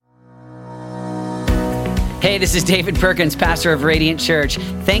Hey, this is David Perkins, pastor of Radiant Church.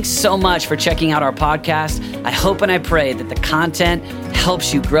 Thanks so much for checking out our podcast. I hope and I pray that the content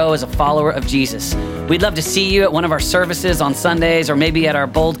helps you grow as a follower of Jesus. We'd love to see you at one of our services on Sundays or maybe at our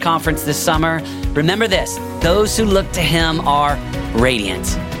Bold conference this summer. Remember this, those who look to him are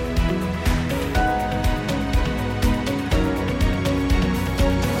radiant.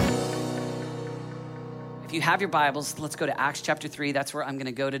 If you have your Bibles, let's go to Acts chapter 3. That's where I'm going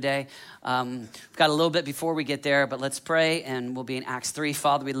to go today. We've got a little bit before we get there, but let's pray, and we'll be in Acts 3.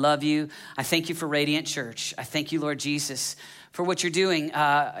 Father, we love you. I thank you for Radiant Church. I thank you, Lord Jesus, for what you're doing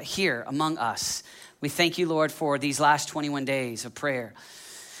here among us. We thank you, Lord, for these last 21 days of prayer.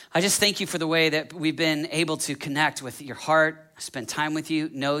 I just thank you for the way that we've been able to connect with your heart, spend time with you,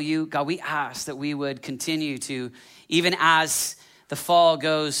 know you. God, we ask that we would continue to, even as the fall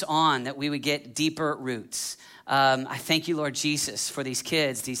goes on, that we would get deeper roots. I thank you, Lord Jesus, for these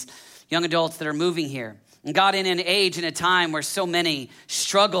kids, these young adults that are moving here. And God, in an age and a time where so many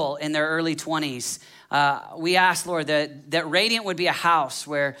struggle in their early 20s, we ask, Lord, that Radiant would be a house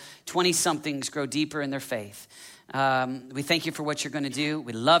where 20-somethings grow deeper in their faith. We thank you for what you're going to do.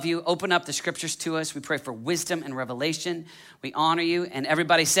 We love you. Open up the scriptures to us. We pray for wisdom and revelation. We honor you. And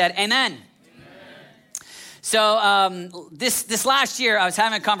everybody said, amen. So this last year, I was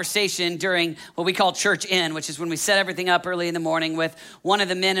having a conversation during what we call Church In, which is when we set everything up early in the morning with one of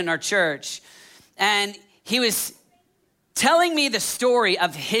the men in our church. And he was telling me the story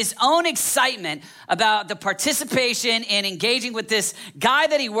of his own excitement about the participation in engaging with this guy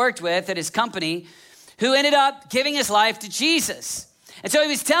that he worked with at his company who ended up giving his life to Jesus. And so he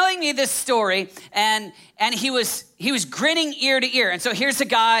was telling me this story, and he was grinning ear to ear. And so here's a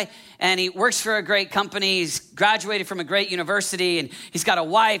guy, and he works for a great company. He's graduated from a great university, and he's got a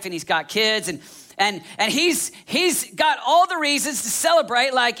wife, and he's got kids, and he's got all the reasons to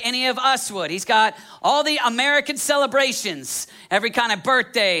celebrate like any of us would. He's got all the American celebrations, every kind of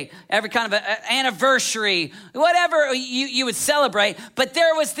birthday, every kind of anniversary, whatever you would celebrate. But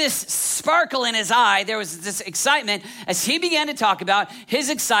there was this sparkle in his eye. There was this excitement as he began to talk about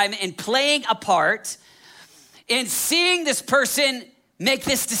his excitement in playing a part in seeing this person make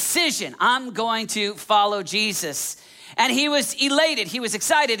this decision. I'm going to follow Jesus. And he was elated. He was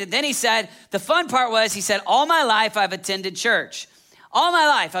excited. And then he said, the fun part was, he said, all my life I've attended church. All my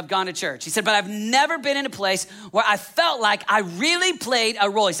life I've gone to church. He said, but I've never been in a place where I felt like I really played a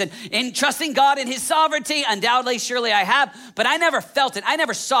role. He said, in trusting God in his sovereignty, undoubtedly, surely I have, but I never felt it. I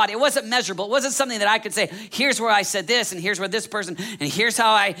never saw it. It wasn't measurable. It wasn't something that I could say, here's where I said this, and here's where this person, and here's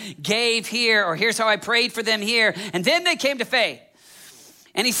how I gave here, or here's how I prayed for them here. And then they came to faith.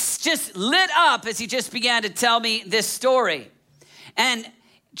 And he just lit up as he just began to tell me this story. And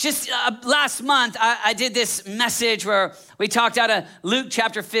just last month, I did this message where we talked out of Luke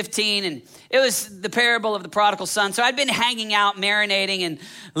chapter 15, and it was the parable of the prodigal son. So I'd been hanging out, marinating in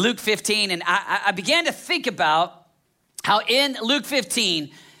Luke 15, and I began to think about how in Luke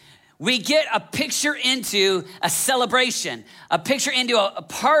 15, we get a picture into a celebration, a picture into a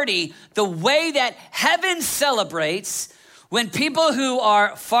party, the way that heaven celebrates when people who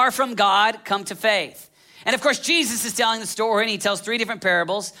are far from God come to faith. And of course, Jesus is telling the story, and he tells three different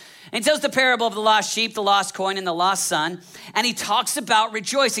parables. And he tells the parable of the lost sheep, the lost coin, and the lost son. And he talks about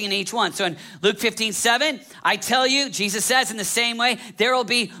rejoicing in each one. So in Luke 15:7, I tell you, Jesus says, in the same way, there will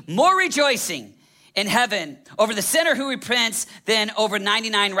be more rejoicing in heaven over the sinner who repents than over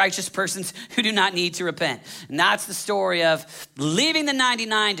 99 righteous persons who do not need to repent. And that's the story of leaving the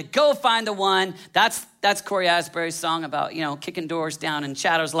 99 to go find the one. That's Corey Asbury's song about, kicking doors down and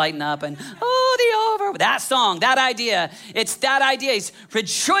shadows lighting up and, the over. That song, that idea, it's that idea. He's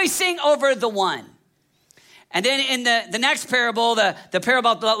rejoicing over the one. And then in the next parable, the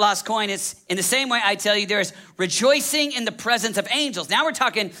parable of the lost coin, it's in the same way I tell you, there's rejoicing in the presence of angels. Now we're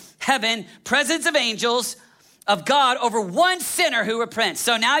talking heaven, presence of angels of God over one sinner who repents.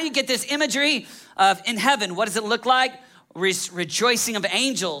 So now you get this imagery of in heaven, what does it look like? Rejoicing of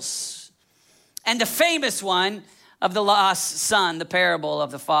angels. And the famous one of the lost son, the parable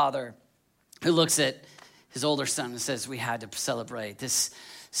of the father who looks at his older son and says, we had to celebrate. This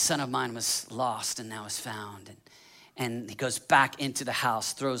son of mine was lost and now is found. And he goes back into the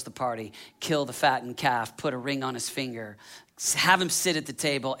house, throws the party, kill the fattened calf, put a ring on his finger, have him sit at the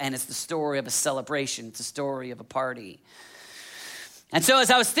table, and it's the story of a celebration. It's a story of a party. And so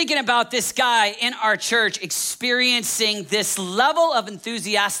as I was thinking about this guy in our church experiencing this level of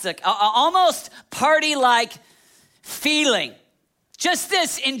enthusiastic, almost party-like feeling, just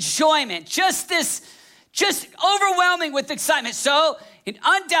this enjoyment, just overwhelming with excitement. So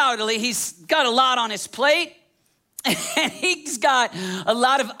undoubtedly, he's got a lot on his plate. And he's got a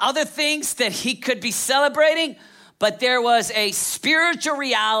lot of other things that he could be celebrating, but there was a spiritual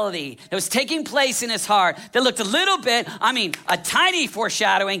reality that was taking place in his heart that looked a little bit, a tiny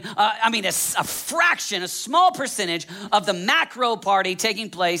foreshadowing, a fraction, a small percentage of the macro party taking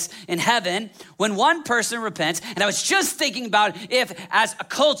place in heaven when one person repents. And I was just thinking about if, as a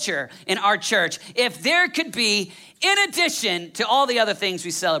culture in our church, if there could be, in addition to all the other things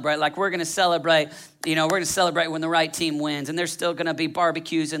we celebrate, like we're going to celebrate when the right team wins, and there's still going to be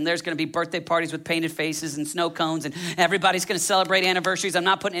barbecues, and there's going to be birthday parties with painted faces and snow cones, and everybody's going to celebrate anniversaries. I'm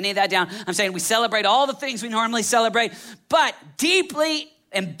not putting any of that down. I'm saying we celebrate all the things we normally celebrate, but deeply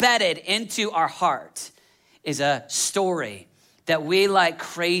embedded into our heart is a story that we, like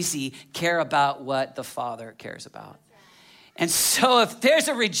crazy, care about what the Father cares about. And so if there's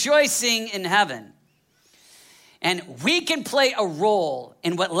a rejoicing in heaven, and we can play a role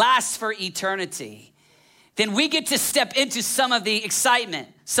in what lasts for eternity, then we get to step into some of the excitement,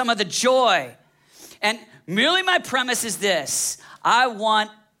 some of the joy. And merely my premise is this: I want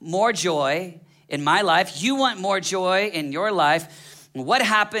more joy in my life. You want more joy in your life. What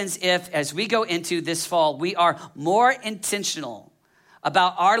happens if, as we go into this fall, we are more intentional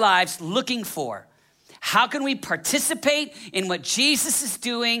about our lives, looking for how can we participate in what Jesus is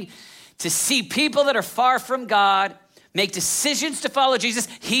doing to see people that are far from God make decisions to follow Jesus?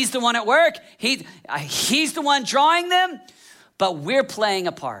 He's the one at work. He's the one drawing them, but we're playing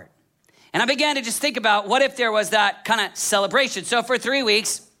a part. And I began to just think about, what if there was that kind of celebration? So for 3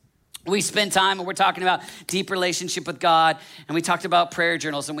 weeks, we spend time and we're talking about deep relationship with God. And we talked about prayer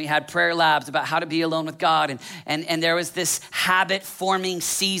journals, and we had prayer labs about how to be alone with God. And there was this habit forming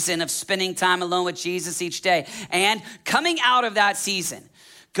season of spending time alone with Jesus each day. And coming out of that season,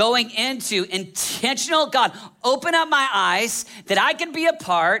 going into intentional, God, open up my eyes that I can be a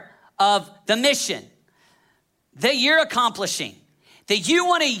part of the mission that you're accomplishing, that you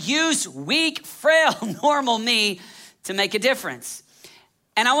want to use weak, frail, normal me to make a difference.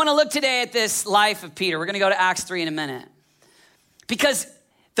 And I want to look today at this life of Peter. We're going to go to Acts 3 in a minute. Because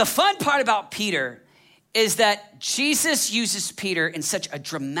the fun part about Peter is that Jesus uses Peter in such a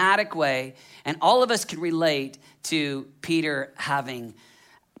dramatic way, and all of us can relate to Peter having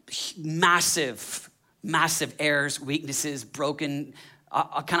massive errors, weaknesses, broken,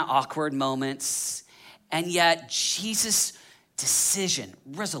 kind of awkward moments. And yet Jesus' decision,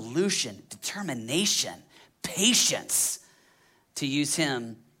 resolution, determination, patience to use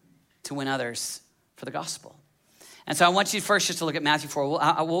him to win others for the gospel. And so I want you first just to look at Matthew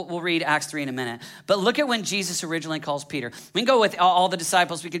 4. We'll read Acts 3 in a minute. But look at when Jesus originally calls Peter. We can go with all the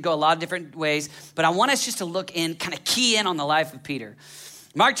disciples. We could go a lot of different ways. But I want us just to look in, kind of key in on the life of Peter.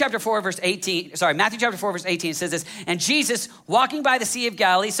 Matthew chapter 4, verse 18, it says this: and Jesus, walking by the Sea of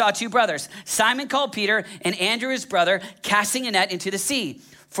Galilee, saw two brothers, Simon called Peter and Andrew his brother, casting a net into the sea,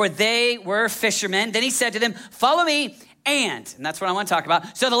 for they were fishermen. Then he said to them, follow me. And that's what I want to talk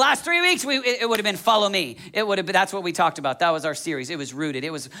about. So the last 3 weeks, it would have been follow me. That's what we talked about. That was our series. It was rooted.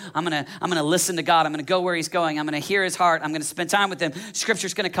 It was, I'm gonna listen to God. I'm gonna go where he's going. I'm gonna hear his heart. I'm gonna spend time with him.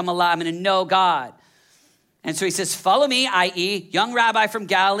 Scripture's gonna come alive. I'm gonna know God. And so he says, follow me, i.e., young rabbi from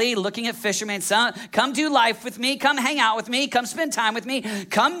Galilee, looking at fishermen. Son, come do life with me. Come hang out with me. Come spend time with me.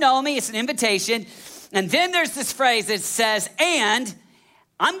 Come know me. It's an invitation. And then there's this phrase that says, and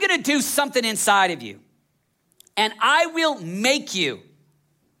I'm going to do something inside of you. And I will make you.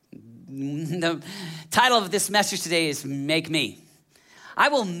 The title of this message today is Make Me. I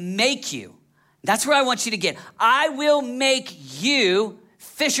will make you. That's where I want you to get. I will make you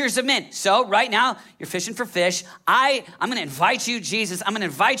fishers of men. So right now, you're fishing for fish. I'm going to invite you, Jesus, I'm going to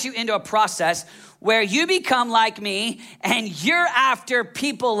invite you into a process where you become like me, and you're after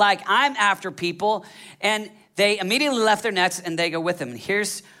people like I'm after people. And they immediately left their nets, and they go with them. And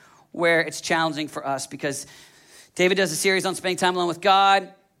here's where it's challenging for us, because David does a series on spending time alone with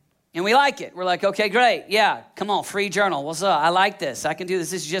God, and we like it. We're like, okay, great. Yeah, come on, free journal. What's up? I like this. I can do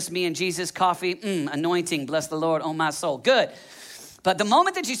this. This is just me and Jesus, coffee, anointing. Bless the Lord, oh my soul. Good. But the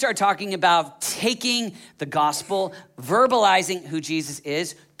moment that you start talking about taking the gospel, verbalizing who Jesus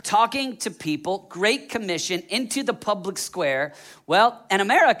is, talking to people, Great Commission, into the public square, well, in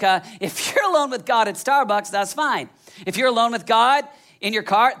America, if you're alone with God at Starbucks, that's fine. If you're alone with God in your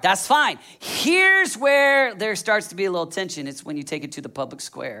car, that's fine. Here's where there starts to be a little tension. It's when you take it to the public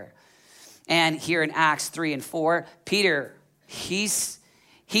square. And here in Acts 3 and 4, Peter, you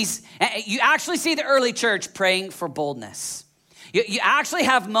actually see the early church praying for boldness. You actually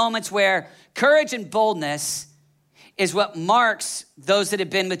have moments where courage and boldness is what marks those that have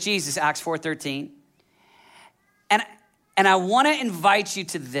been with Jesus, Acts 4:13. And I want to invite you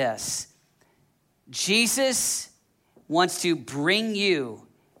to this. Jesus wants to bring you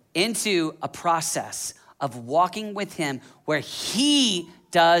into a process of walking with him where he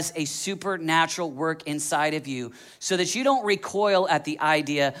does a supernatural work inside of you so that you don't recoil at the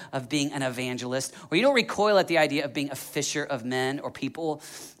idea of being an evangelist, or you don't recoil at the idea of being a fisher of men or people,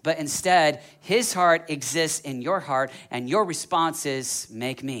 but instead his heart exists in your heart, and your response is,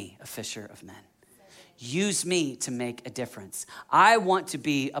 make me a fisher of men. Use me to make a difference. I want to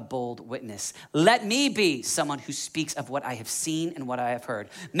be a bold witness. Let me be someone who speaks of what I have seen and what I have heard.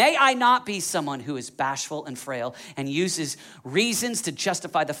 May I not be someone who is bashful and frail and uses reasons to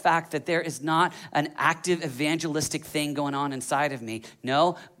justify the fact that there is not an active evangelistic thing going on inside of me.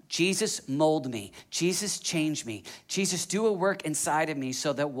 No, Jesus mold me. Jesus change me. Jesus do a work inside of me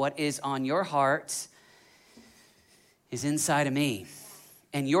so that what is on your heart is inside of me.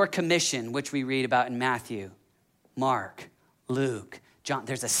 And your commission, which we read about in Matthew, Mark, Luke, John,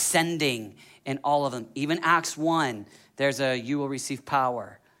 there's a sending in all of them. Even Acts 1, there's a you will receive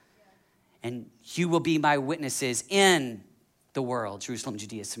power. And you will be my witnesses in the world, Jerusalem,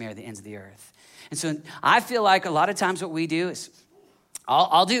 Judea, Samaria, the ends of the earth. And so I feel like a lot of times what we do is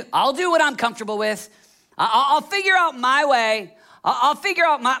I'll do what I'm comfortable with. I'll figure out my way. I'll figure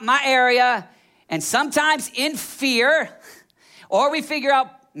out my area. And sometimes in fear, or we figure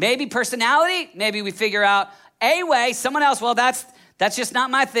out maybe personality, maybe we figure out a way, someone else, well, that's just not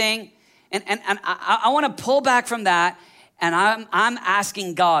my thing. And I want to pull back from that, and I'm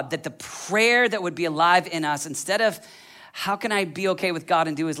asking God that the prayer that would be alive in us, instead of how can I be okay with God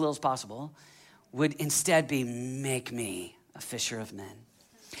and do as little as possible, would instead be make me a fisher of men.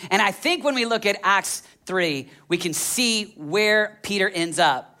 And I think when we look at Acts 3, we can see where Peter ends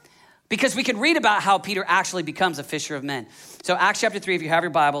up, because we can read about how Peter actually becomes a fisher of men. So Acts chapter 3, if you have your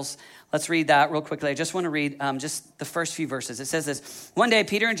Bibles, let's read that real quickly. I just want to read just the first few verses. It says this: one day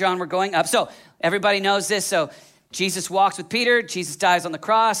Peter and John were going up. So everybody knows this. So Jesus walks with Peter. Jesus dies on the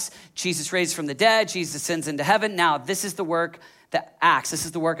cross. Jesus raised from the dead. Jesus ascends into heaven. Now this is the work that Acts. This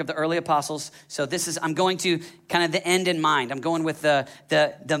is the work of the early apostles. So I'm going to kind of the end in mind. I'm going with the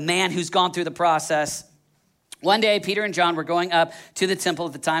man who's gone through the process. One day, Peter and John were going up to the temple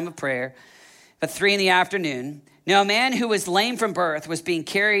at the time of prayer, at 3 p.m. Now, a man who was lame from birth was being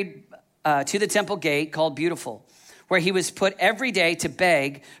carried to the temple gate called Beautiful, where he was put every day to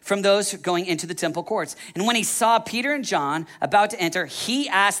beg from those going into the temple courts. And when he saw Peter and John about to enter, he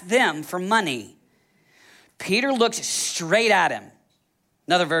asked them for money. Peter looked straight at him.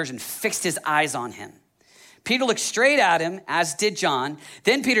 Another version, fixed his eyes on him. Peter looked straight at him, as did John.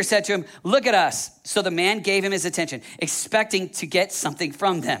 Then Peter said to him, look at us. So the man gave him his attention, expecting to get something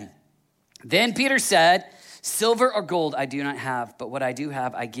from them. Then Peter said, silver or gold I do not have, but what I do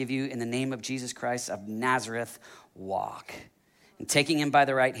have I give you in the name of Jesus Christ of Nazareth, walk. And taking him by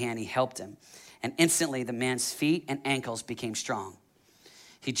the right hand, he helped him. And instantly the man's feet and ankles became strong.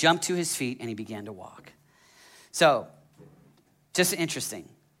 He jumped to his feet and he began to walk. So, just interesting.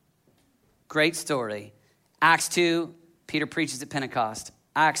 Great story. Acts 2, Peter preaches at Pentecost.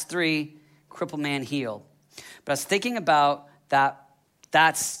 Acts 3, crippled man healed. But I was thinking about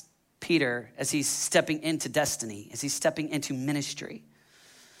that's Peter as he's stepping into destiny, as he's stepping into ministry.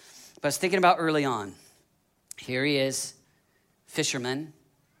 But I was thinking about early on. Here he is, fisherman.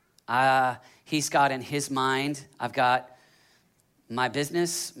 He's got in his mind, I've got my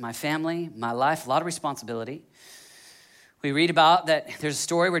business, my family, my life, a lot of responsibility. We read about that there's a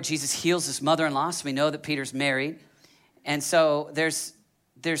story where Jesus heals his mother-in-law, so we know that Peter's married. And so there's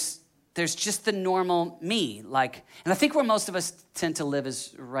just the normal me, and I think where most of us tend to live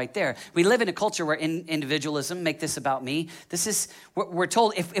is right there. We live in a culture where individualism, make this about me. We're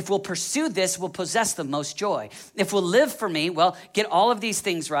told if we'll pursue this, we'll possess the most joy. If we'll live for me, well, get all of these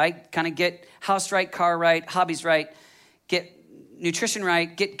things right, kind of get house right, car right, hobbies right, get nutrition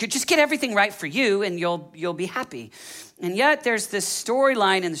right, just get everything right for you and you'll be happy. And yet there's this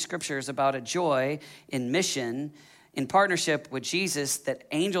storyline in the scriptures about a joy in mission, in partnership with Jesus, that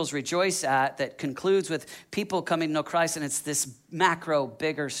angels rejoice at, that concludes with people coming to know Christ. And it's this macro,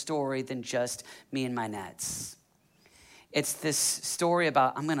 bigger story than just me and my nets. It's this story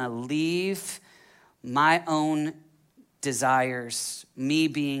about I'm going to leave my own desires, me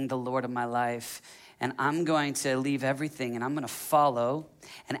being the Lord of my life, and I'm going to leave everything and I'm going to follow.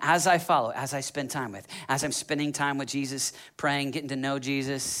 And as I follow, as I spend time with, as I'm spending time with Jesus, praying, getting to know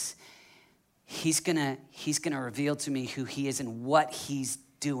Jesus, he's gonna reveal to me who he is and what he's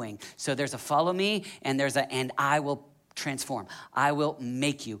doing. So there's a follow me and and I will transform. I will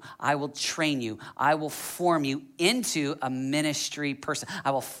make you. I will train you. I will form you into a ministry person.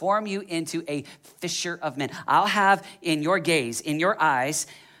 I will form you into a fisher of men. I'll have in your gaze, in your eyes,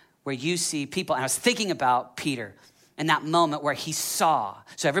 where you see people. And I was thinking about Peter in that moment where he saw.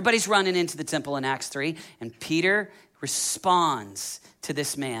 So everybody's running into the temple in Acts 3, and Peter responds to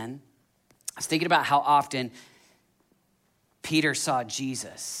this man. I was thinking about how often Peter saw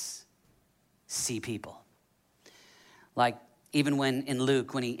Jesus see people. Like even when in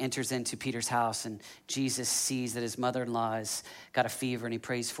Luke, when he enters into Peter's house and Jesus sees that his mother-in-law has got a fever and he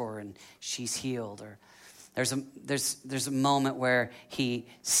prays for her and she's healed. Or there's a moment where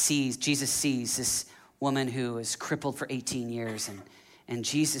Jesus sees this woman who is crippled for 18 years and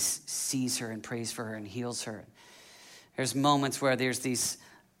Jesus sees her and prays for her and heals her. There's moments where there's these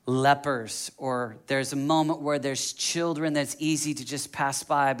lepers, or there's a moment where there's children that's easy to just pass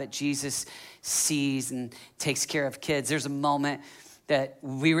by, but Jesus sees and takes care of kids. There's a moment that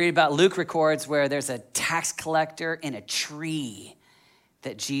we read about, Luke records, where there's a tax collector in a tree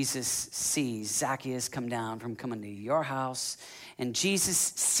that Jesus sees. Zacchaeus, come down from coming to your house. And Jesus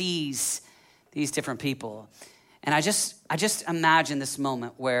sees these different people. And I just imagine this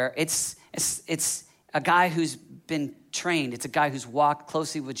moment where it's a guy who's been trained. It's a guy who's walked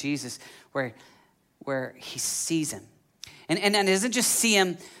closely with Jesus where he sees him. And it doesn't just see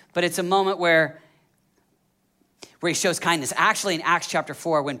him, but it's a moment where he shows kindness. Actually, in Acts chapter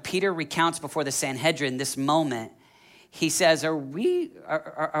 4, when Peter recounts before the Sanhedrin this moment, he says, are we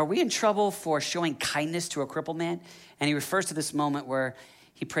in trouble for showing kindness to a crippled man? And he refers to this moment where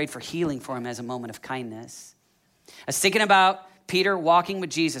he prayed for healing for him as a moment of kindness. I was thinking about Peter walking with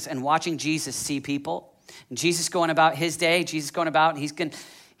Jesus and watching Jesus see people. And Jesus going about his day, Jesus going about, and he's going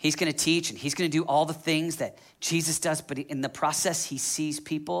to teach, and he's going to do all the things that Jesus does, but in the process, he sees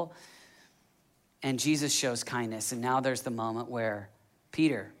people, and Jesus shows kindness. And now there's the moment where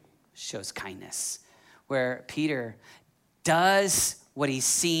Peter shows kindness, where Peter does what he's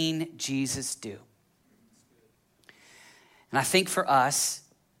seen Jesus do. And I think for us,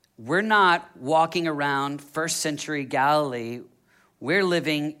 we're not walking around first century Galilee. We're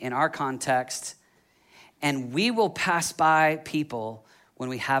living in our context, and we will pass by people when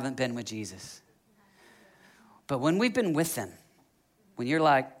we haven't been with Jesus. But when we've been with them, when you're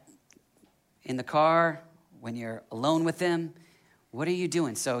like in the car, when you're alone with them, what are you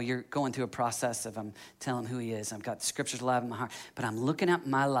doing? So you're going through a process of, I'm telling him who he is. I've got scriptures alive in my heart, but I'm looking at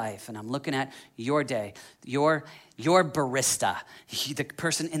my life and I'm looking at your day, your barista, the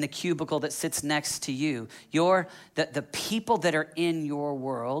person in the cubicle that sits next to you, the people that are in your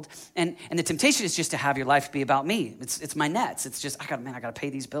world. And the temptation is just to have your life be about me. It's my nets. It's just, I gotta pay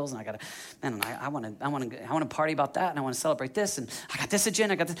these bills, and I want to party about that, and I want to celebrate this, and I got this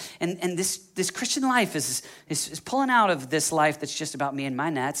agenda, I got this. And this Christian life is pulling out of this life that's just about me and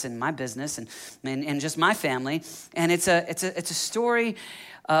my nets and my business and just my family. And it's a story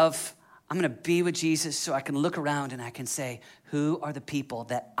of, I'm going to be with Jesus so I can look around and I can say, who are the people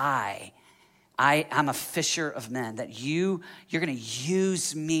that I'm a fisher of men, that you're going to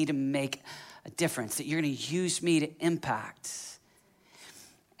use me to make a difference, that you're going to use me to impact.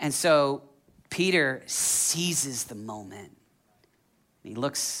 And so Peter seizes the moment. He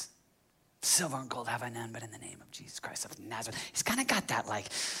looks, silver and gold have I none, but in the name of Jesus Christ of Nazareth. He's kind of got that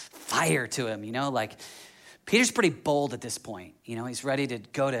like fire to him, like Peter's pretty bold at this point. He's ready to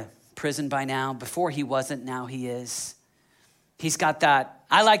go to prison by now. Before he wasn't, now he is. He's got that.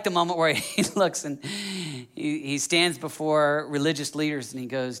 I like the moment where he looks and he stands before religious leaders and he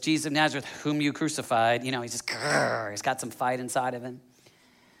goes, Jesus of Nazareth, whom you crucified. He's just, he's got some fight inside of him.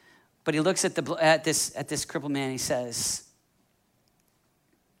 But he looks at this crippled man and he says,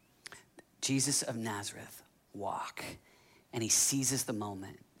 Jesus of Nazareth, walk. And he seizes the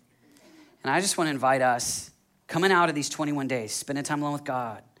moment. And I just want to invite us, coming out of these 21 days, spending time alone with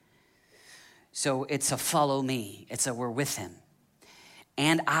God. So it's a follow me. It's a we're with him.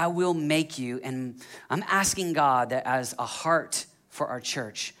 And I will make you, and I'm asking God that as a heart for our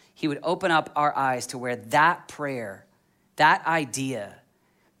church, he would open up our eyes to where that prayer, that idea,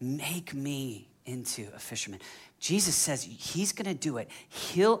 make me into a fisherman. Jesus says he's going to do it.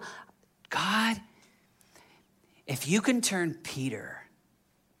 God, if you can turn Peter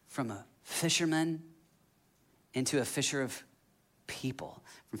from a fisherman into a fisher of people,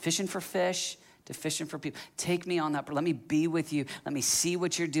 from fishing for fish to fishing for people. Take me on that. Let me be with you. Let me see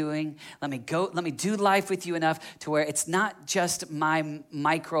what you're doing. Let me do life with you enough to where it's not just my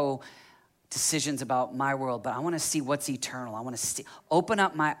micro decisions about my world, but I want to see what's eternal. I want to open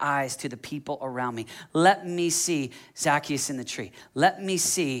up my eyes to the people around me. Let me see Zacchaeus in the tree. Let me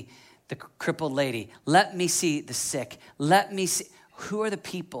see the crippled lady. Let me see the sick. Let me see who are the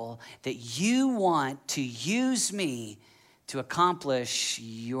people that you want to use me to accomplish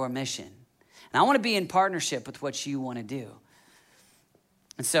your mission. And I want to be in partnership with what you want to do.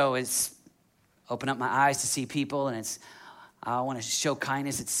 And so it's open up my eyes to see people, and I want to show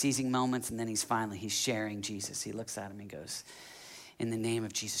kindness at seizing moments, and then he's sharing Jesus. He looks at him and goes, in the name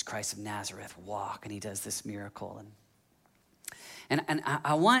of Jesus Christ of Nazareth, walk, and he does this miracle. And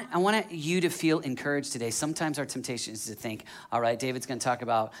I want you to feel encouraged today. Sometimes our temptation is to think, all right, David's going to talk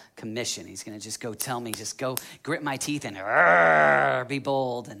about commission. He's going to just go tell me, just go grit my teeth and be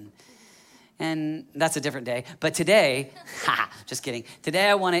bold. And that's a different day. But today, just kidding. Today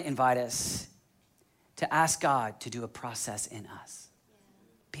I want to invite us to ask God to do a process in us.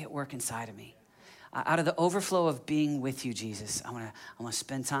 Be at work inside of me. Out of the overflow of being with you, Jesus, I want to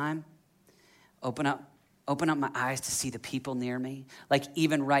spend time, open up my eyes to see the people near me. Like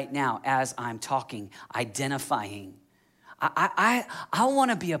even right now, as I'm talking, identifying. I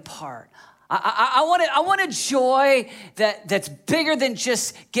want to be a part. I want a joy that's bigger than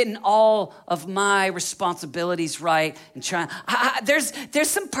just getting all of my responsibilities right and trying. There's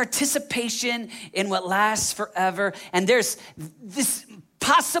some participation in what lasts forever, and there's this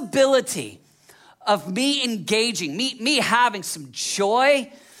possibility of me engaging, me having some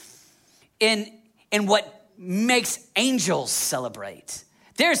joy in what makes angels celebrate.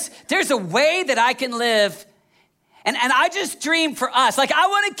 There's a way that I can live, and I just dream for us. Like I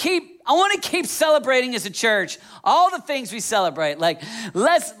want to keep celebrating as a church all the things we celebrate. Like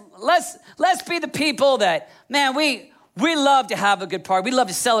let's be the people that, man, we love to have a good party. We love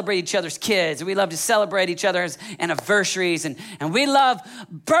to celebrate each other's kids. We love to celebrate each other's anniversaries, and we love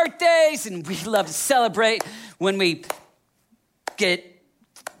birthdays, and we love to celebrate when we get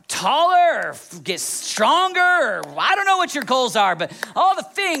taller or get stronger, or I don't know what your goals are, but all the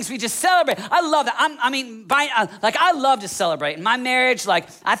things we just celebrate. I love that. I love to celebrate. In my marriage, I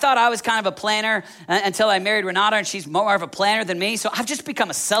thought I was kind of a planner until I married Renata, and she's more of a planner than me. So I've just become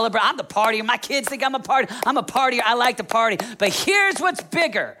a celebrator. I'm the partier. My kids think I'm a partier. I'm a partier. I like to party. But here's what's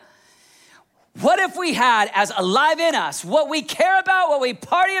bigger. What if we had as alive in us what we care about, what we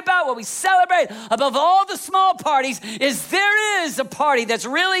party about, what we celebrate above all the small parties is there is a party that's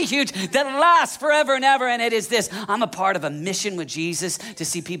really huge that lasts forever and ever, and it is this. I'm a part of a mission with Jesus to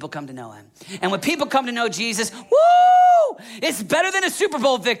see people come to know him. And when people come to know Jesus, woo, it's better than a Super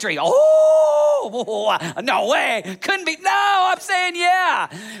Bowl victory. Oh, no way, couldn't be. No, I'm saying yeah.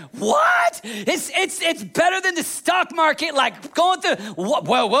 What? It's better than the stock market, like going through,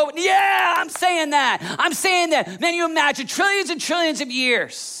 whoa, yeah, I'm saying that. Man, you imagine trillions and trillions of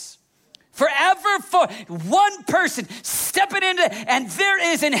years. Forever for one person stepping into, and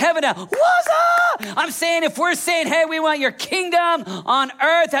there is in heaven a, what's up? I'm saying if we're saying, hey, we want your kingdom on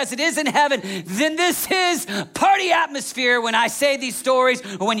earth as it is in heaven, then this is party atmosphere when I say these stories,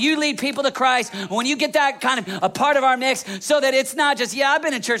 or when you lead people to Christ, or when you get that kind of a part of our mix, so that it's not just, yeah, I've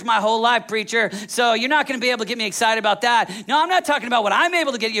been in church my whole life, preacher, so you're not going to be able to get me excited about that. No, I'm not talking about what I'm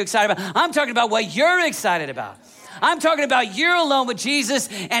able to get you excited about. I'm talking about what you're excited about. I'm talking about you're alone with Jesus,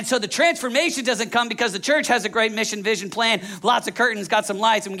 and so the transformation doesn't come because the church has a great mission, vision, plan, lots of curtains, got some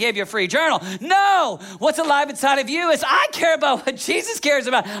lights, and we gave you a free journal. No, what's alive inside of you is I care about what Jesus cares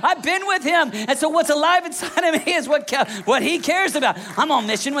about. I've been with him, and so what's alive inside of me is what he cares about. I'm on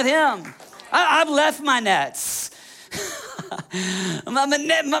mission with him. I've left my nets.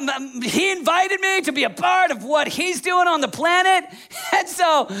 He invited me to be a part of what he's doing on the planet. And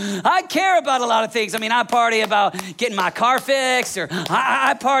so I care about a lot of things. I mean, I party about getting my car fixed, or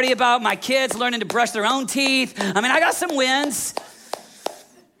I party about my kids learning to brush their own teeth. I mean, I got some wins.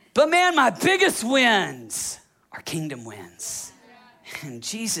 But man, my biggest wins are kingdom wins. And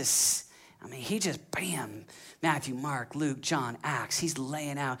Jesus, I mean, he just, bam, Matthew, Mark, Luke, John, Acts, he's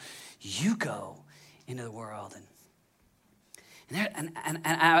laying out, you go into the world. And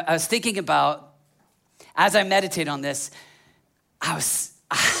I was thinking about, as I meditate on this, I was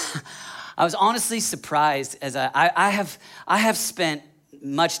honestly surprised as I have spent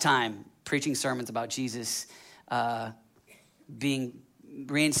much time preaching sermons about Jesus,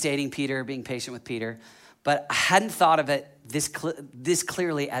 reinstating Peter, being patient with Peter, but I hadn't thought of it this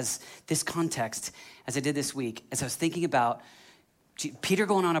clearly as this context as I did this week, as I was thinking about Peter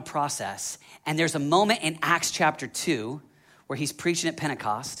going on a process, and there's a moment in Acts chapter 2 where he's preaching at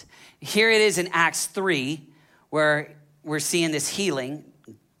Pentecost. Here it is in Acts 3, where we're seeing this healing.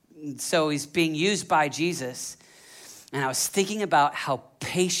 So he's being used by Jesus. And I was thinking about how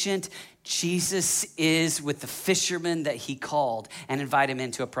patient Jesus is with the fishermen that he called and invited him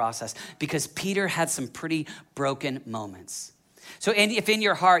into a process, because Peter had some pretty broken moments. So if in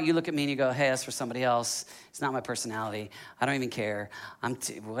your heart you look at me and you go, hey, that's for somebody else. It's not my personality. I don't even care.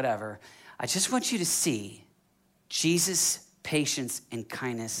 Whatever. I just want you to see Jesus' patience and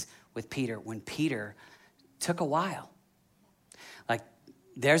kindness with Peter when Peter took a while. Like,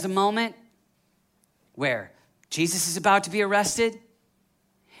 there's a moment where Jesus is about to be arrested,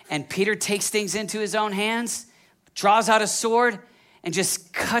 and Peter takes things into his own hands, draws out a sword, and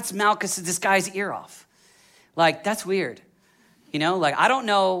just cuts Malchus, this guy's ear off. Like, that's weird. You know, like, I don't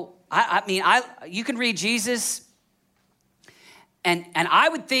know. I mean, you can read Jesus, and I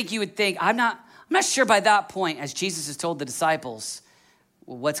would think you would think, I'm not sure by that point, as Jesus has told the disciples,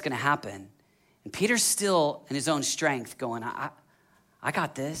 what's going to happen. And Peter's still in his own strength going, I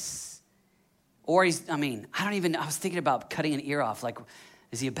got this. Or I was thinking about cutting an ear off. Like,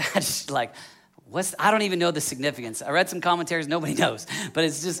 is he a bad, like, I don't even know the significance. I read some commentaries, nobody knows. But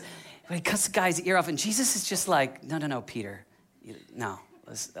it's just, he cuts the guy's ear off, and Jesus is just like, no, Peter. No,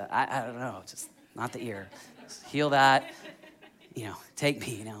 I don't know, just not the ear. Just heal that, take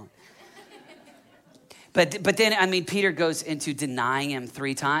me, But then, Peter goes into denying him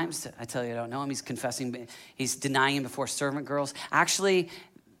 3 times. I tell you, I don't know him. He's confessing. He's denying him before servant girls. Actually,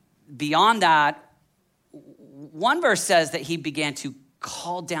 beyond that, one verse says that he began to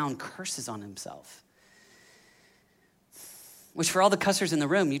call down curses on himself. Which for all the cussers in the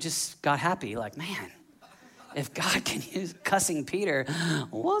room, you just got happy. Like, man, if God can use cussing Peter,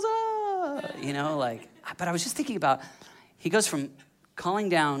 what's up? But I was just thinking about, he goes from calling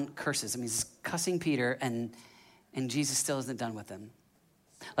down curses. He's cussing Peter, and Jesus still isn't done with him.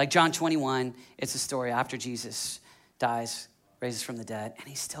 Like John 21, it's a story after Jesus dies, raises from the dead, and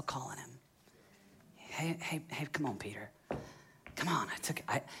he's still calling him. Hey, come on, Peter. Come on,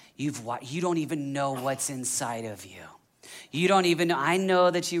 you don't even know what's inside of you. You don't even know. I know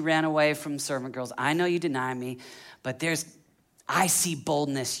that you ran away from servant girls. I know you deny me, but I see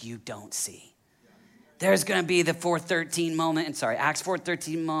boldness you don't see. There's going to be the Acts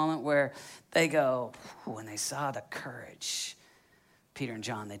 4:13 moment where they go, when they saw the courage, Peter and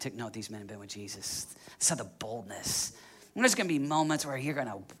John, they took note these men had been with Jesus. They saw the boldness. And there's going to be moments where you're going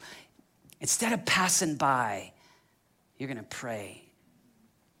to, instead of passing by, you're going to pray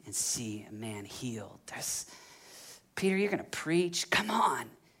and see a man healed. Peter, you're going to preach. Come on.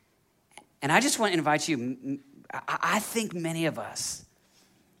 And I just want to invite you. I think many of us,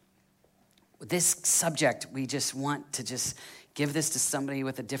 this subject, we just want to just give this to somebody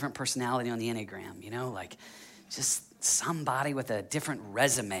with a different personality on the Enneagram, like just somebody with a different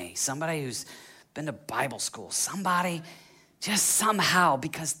resume, somebody who's been to Bible school, somebody just somehow,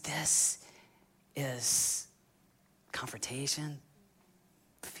 because this is confrontation,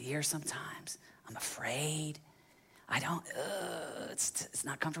 fear sometimes. I'm afraid. It's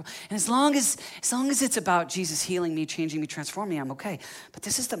not comfortable. And as long as it's about Jesus healing me, changing me, transforming me, I'm okay. But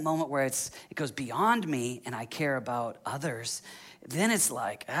this is the moment where it goes beyond me and I care about others. Then it's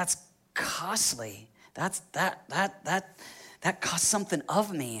like, that's costly. That costs something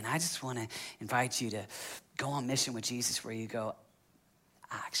of me. And I just want to invite you to go on mission with Jesus where you go,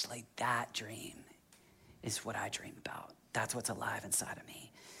 actually, that dream is what I dream about. That's what's alive inside of me.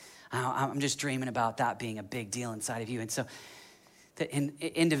 I'm just dreaming about that being a big deal inside of you. And so the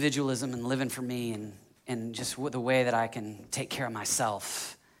individualism and living for me and just the way that I can take care of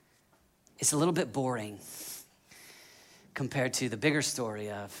myself, it's a little bit boring compared to the bigger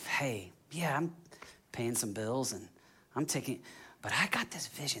story of, hey, yeah, I'm paying some bills and but I got this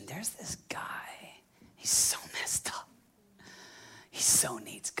vision. There's this guy. He's so messed up. He so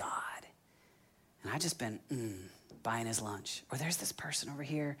needs God. And I just been buying his lunch. Or there's this person over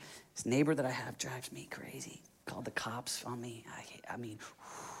here, this neighbor that I have drives me crazy. Called the cops on me.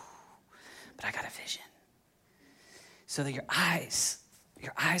 But I got a vision. So that your eyes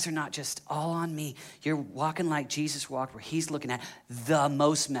are not just all on me. You're walking like Jesus walked, where he's looking at the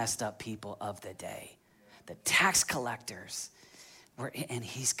most messed up people of the day. The tax collectors. And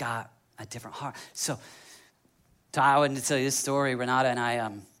he's got a different heart. So I wanted to tell you this story. Renata and I,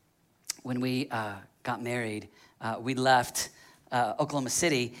 when we got married, we left Oklahoma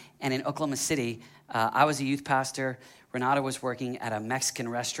City. And in Oklahoma City, I was a youth pastor. Renata was working at a Mexican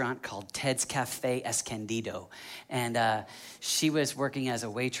restaurant called Ted's Cafe Escondido. And she was working as a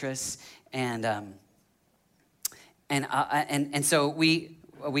waitress. And so we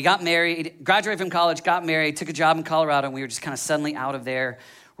got married, graduated from college, got married, took a job in Colorado, and we were just kind of suddenly out of there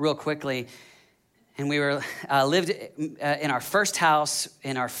real quickly. And we lived in our first house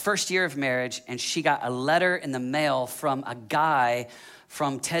in our first year of marriage, and she got a letter in the mail from a guy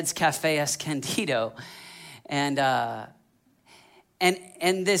from Ted's Cafe Escondido. And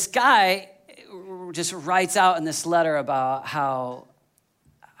this guy just writes out in this letter about how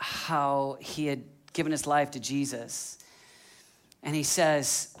he had given his life to Jesus. And he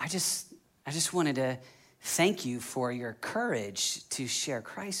says, I just wanted to thank you for your courage to share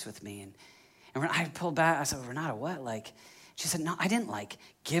Christ with me. And I pulled back. I said, Renata, what? She said, no, I didn't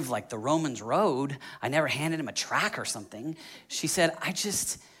give the Romans road. I never handed him a track or something. She said,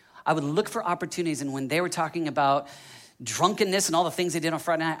 I would look for opportunities. And when they were talking about drunkenness and all the things they did on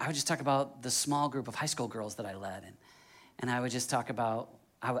Friday night, I would just talk about the small group of high school girls that I led. And I would just talk about,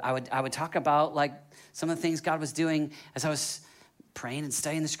 I would talk about some of the things God was doing as I was praying and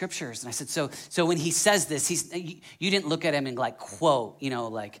studying the scriptures. And I said, so when he says this, you didn't look at him and quote,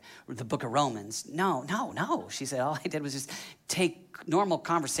 the book of Romans. No. She said, all I did was just take normal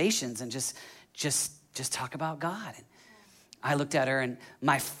conversations and just talk about God. And I looked at her and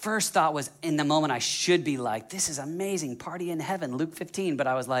my first thought was, in the moment, I should be this is amazing, party in heaven, Luke 15. But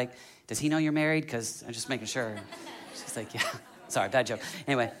I was like, does he know you're married? Because I'm just making sure. She's like, yeah, sorry, bad joke.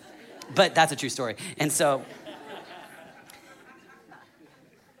 Anyway, but that's a true story. And so,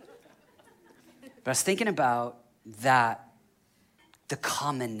 but I was thinking about that, the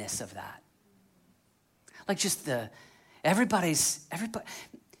commonness of that. Everybody,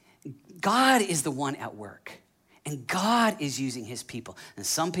 God is the one at work. And God is using his people. And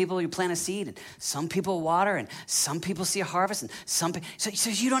some people you plant a seed, and some people water, and some people see a harvest, and so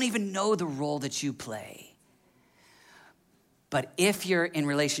you don't even know the role that you play. But if you're in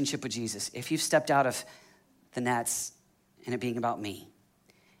relationship with Jesus, if you've stepped out of the nets and it being about me,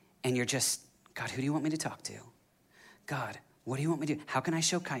 and you're just, God, who do you want me to talk to? God, what do you want me to do? How can I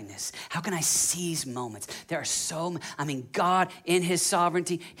show kindness? How can I seize moments? There are God in his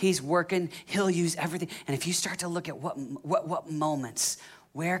sovereignty, he's working, he'll use everything. And if you start to look at what moments,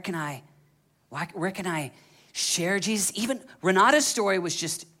 where can I share Jesus? Even Renata's story was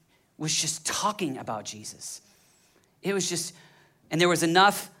just talking about Jesus. It was just, and there was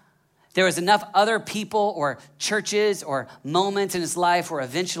enough other people or churches or moments in his life where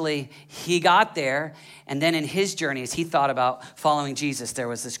eventually he got there. And then in his journey, as he thought about following Jesus, there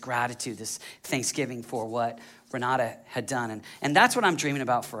was this gratitude, this thanksgiving for what Renata had done. And that's what I'm dreaming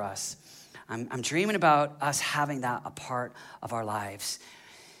about for us. I'm dreaming about us having that a part of our lives.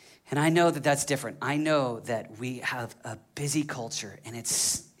 And I know that that's different. I know that we have a busy culture, and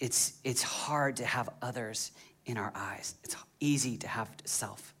it's hard to have others in our eyes. It's easy to have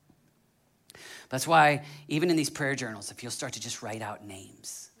self. That's why even in these prayer journals, if you'll start to just write out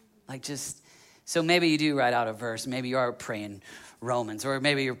names, so maybe you do write out a verse, maybe you are praying Romans, or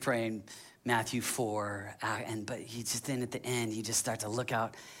maybe you're praying Matthew 4, but you just then at the end, you just start to look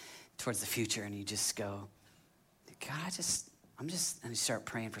out towards the future and you just go, God, and you start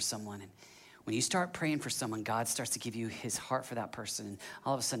praying for someone. And when you start praying for someone, God starts to give you his heart for that person. And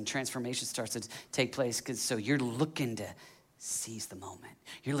all of a sudden, transformation starts to take place. So you're looking to seize the moment.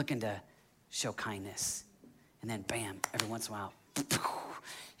 You're looking to show kindness. And then bam, every once in a while,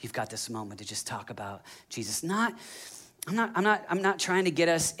 you've got this moment to just talk about Jesus. I'm not trying to get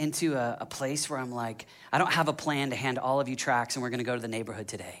us into a place where I'm I don't have a plan to hand all of you tracts and we're gonna go to the neighborhood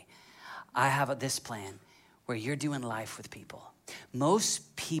today. I have this plan where you're doing life with people.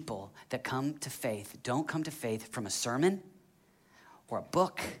 Most people that come to faith don't come to faith from a sermon or a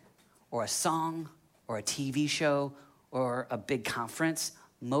book or a song or a TV show or a big conference.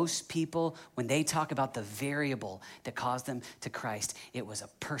 Most people, when they talk about the variable that caused them to Christ, it was a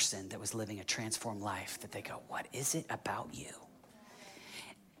person that was living a transformed life that they go, what is it about you?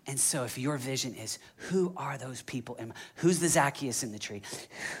 And so if your vision is, who are those people? And who's the Zacchaeus in the tree?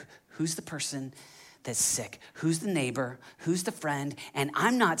 Who's the person that's sick? Who's the neighbor? Who's the friend? And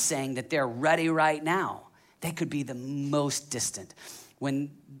I'm not saying that they're ready right now. They could be the most distant. When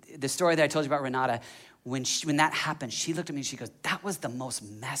the story that I told you about Renata, when that happened, she looked at me and she goes, that was the most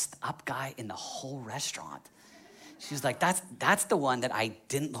messed up guy in the whole restaurant. She was like, that's the one that I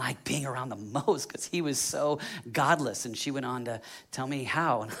didn't like being around the most because he was so godless. And she went on to tell me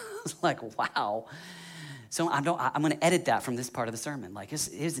how. And I was like, wow. So I'm going to edit that from this part of the sermon. It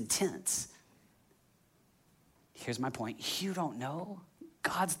was intense. Here's my point. You don't know.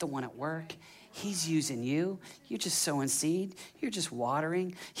 God's the one at work. He's using you. You're just sowing seed. You're just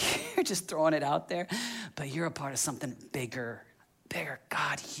watering. You're just throwing it out there. But you're a part of something bigger.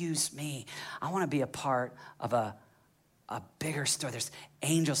 God, use me. I want to be a part of a bigger story. There's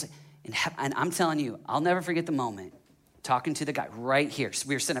angels in heaven. And I'm telling you, I'll never forget the moment talking to the guy right here. So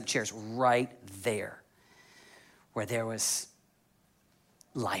we were setting up chairs right there where there was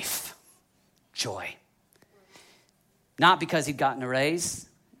life, joy. Not because he'd gotten a raise,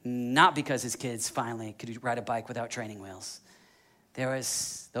 not because his kids finally could ride a bike without training wheels.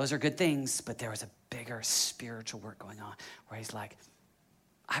 Those are good things, but there was a bigger spiritual work going on where he's like,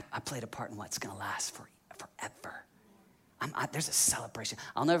 I played a part in what's going to last forever. There's a celebration.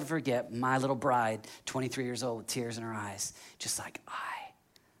 I'll never forget my little bride, 23 years old with tears in her eyes, just like,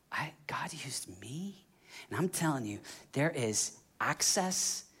 God used me. And I'm telling you, there is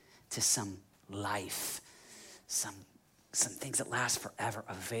access to some life, some things that last forever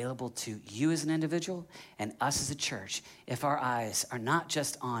available to you as an individual and us as a church if our eyes are not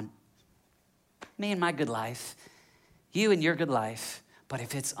just on me and my good life, you and your good life, but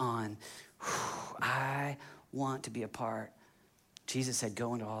if it's on, I want to be a part. Jesus said,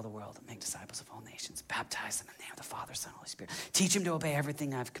 go into all the world and make disciples of all nations. Baptize them in the name of the Father, Son, and Holy Spirit. Teach them to obey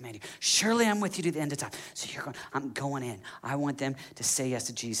everything I've commanded you. Surely I'm with you to the end of time. So I'm going in. I want them to say yes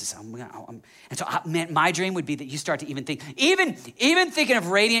to Jesus. My dream would be that you start to even think, even thinking of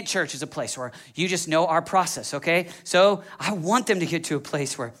Radiant Church as a place where you just know our process, okay? So I want them to get to a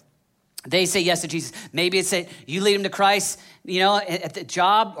place where they say yes to Jesus.Maybe it's that you lead them to Christ, at the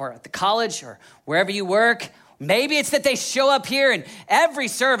job or at the college or wherever you work. Maybe it's that they show up here and every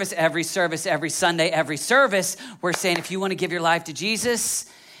service, every Sunday, every service, we're saying, if you want to give your life to Jesus,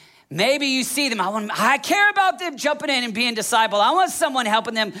 maybe you see them. I care about them jumping in and being discipled. I want someone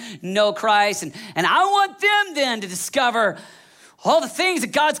helping them know Christ. And I want them then to discover all the things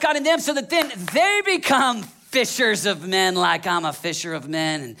that God's got in them so that then they become fishers of men like I'm a fisher of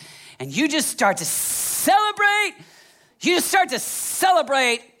men. And you just start to celebrate. You just start to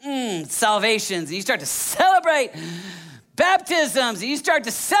celebrate salvations, and you start to celebrate baptisms, and you start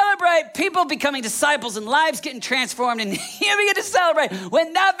to celebrate people becoming disciples and lives getting transformed, and you begin to celebrate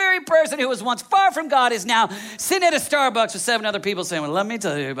when that very person who was once far from God is now sitting at a Starbucks with 7 other people saying, well, let me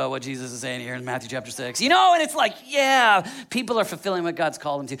tell you about what Jesus is saying here in Matthew chapter 6. And it's like, yeah, people are fulfilling what God's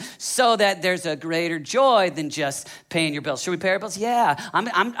called them to so that there's a greater joy than just paying your bills. Should we pay our bills? Yeah,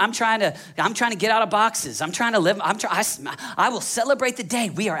 I'm trying to get out of boxes. I'm trying to live. I will celebrate the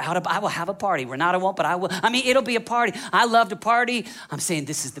day we are out of, I will have a party. We're not, I won't, but I will. It'll be a party. I love to party. I'm saying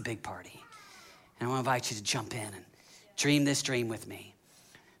this is the big party. And I want to invite you to jump in and dream this dream with me.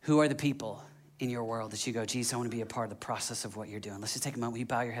 Who are the people in your world that you go, Jesus, I want to be a part of the process of what you're doing? Let's just take a moment. Will you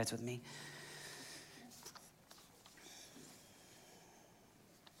bow your heads with me?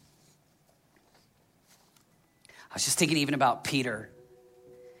 I was just thinking even about Peter.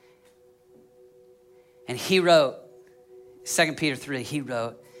 And he wrote, 2 Peter 3, he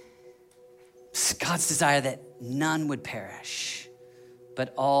wrote, God's desire that none would perish,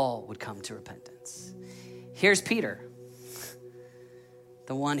 but all would come to repentance. Here's Peter,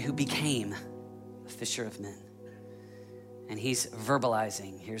 the one who became a fisher of men. And he's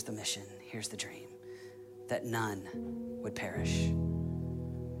verbalizing, here's the mission, here's the dream, that none would perish.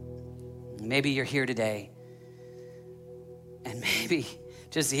 Maybe you're here today, and maybe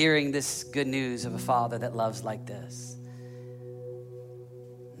just hearing this good news of a father that loves like this.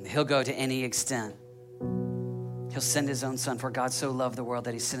 He'll go to any extent. He'll send his own son, for God so loved the world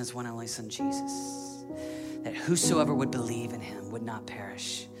that he sent his one and only son, Jesus, that whosoever would believe in him would not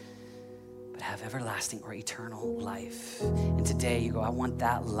perish, but have everlasting or eternal life. And today you go, I want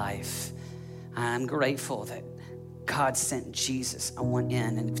that life. I'm grateful that God sent Jesus. I want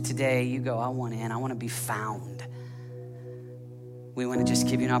in. And if today you go, I want in. I want to be found. We want to just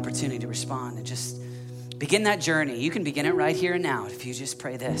give you an opportunity to respond and just begin that journey. You can begin it right here and now. If you just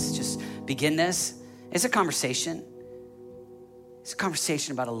pray this, just begin this. It's a conversation. It's a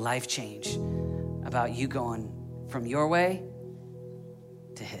conversation about a life change, about you going from your way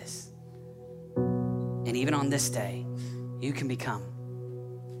to his. And even on this day, you can become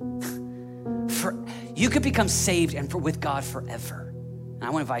saved and with God forever. And I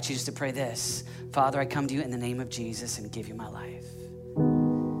want to invite you just to pray this. Father, I come to you in the name of Jesus and give you my life.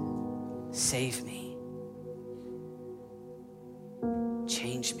 Save me.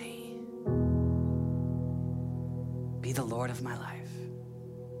 Change me. Be the Lord of my life.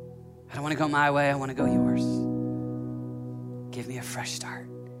 I don't want to go my way. I want to go yours. Give me a fresh start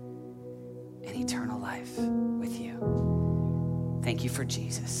and eternal life with you. Thank you for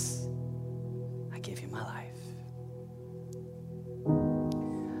Jesus. I give you my life.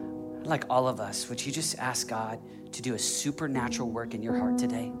 Like all of us, would you just ask God to do a supernatural work in your heart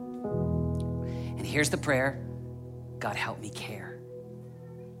today? And here's the prayer. God, help me care.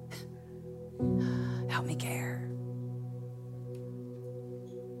 Help me care.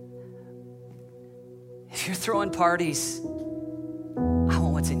 If you're throwing parties, I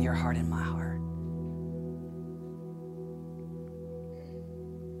want what's in your heart and my heart.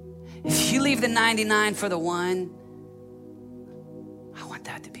 If you leave the 99 for the one, I want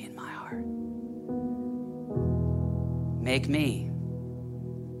that to be in my heart. Make me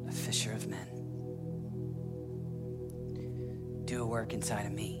a fisher of men. Do a work inside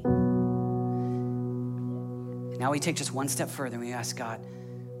of me. Now we take just one step further and we ask God,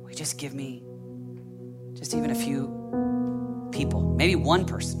 will you just give me just even a few people, maybe one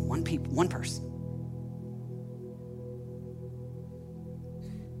person,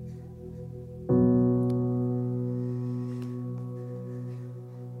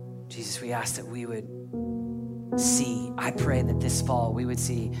 Jesus, we ask that we would see, I pray that this fall we would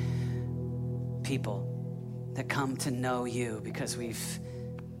see people that come to know you because we've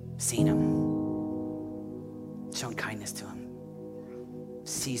seen them, shown kindness to them,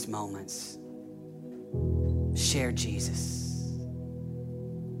 seized moments, shared Jesus.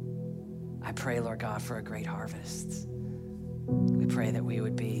 I pray, Lord God, for a great harvest. We pray that we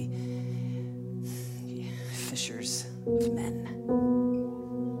would be fishers of men.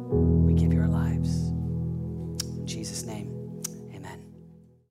 We give you our lives.